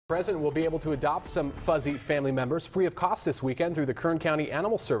President will be able to adopt some fuzzy family members free of cost this weekend through the Kern County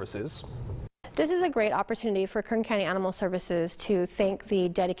Animal Services. This is a great opportunity for Kern County Animal Services to thank the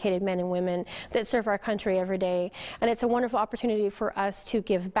dedicated men and women that serve our country every day. And it's a wonderful opportunity for us to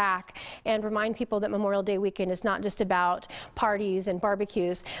give back and remind people that Memorial Day weekend is not just about parties and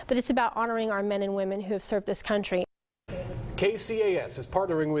barbecues, but it's about honoring our men and women who have served this country. KCAS is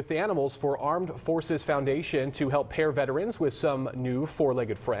partnering with the Animals for Armed Forces Foundation to help pair veterans with some new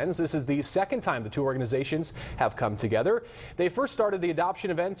four-legged friends. This is the second time the two organizations have come together. They first started the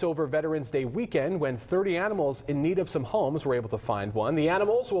adoption event over Veterans Day weekend when 30 animals in need of some homes were able to find one. The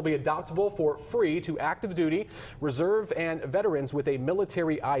animals will be adoptable for free to active duty, reserve, and veterans with a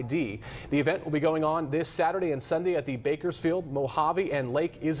military ID. The event will be going on this Saturday and Sunday at the Bakersfield, Mojave, and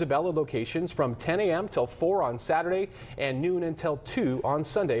Lake Isabella locations from 10 a.m. till 4 on Saturday and noon until 2 on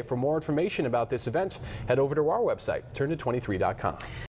Sunday. For more information about this event, head over to our website, turn to23.com.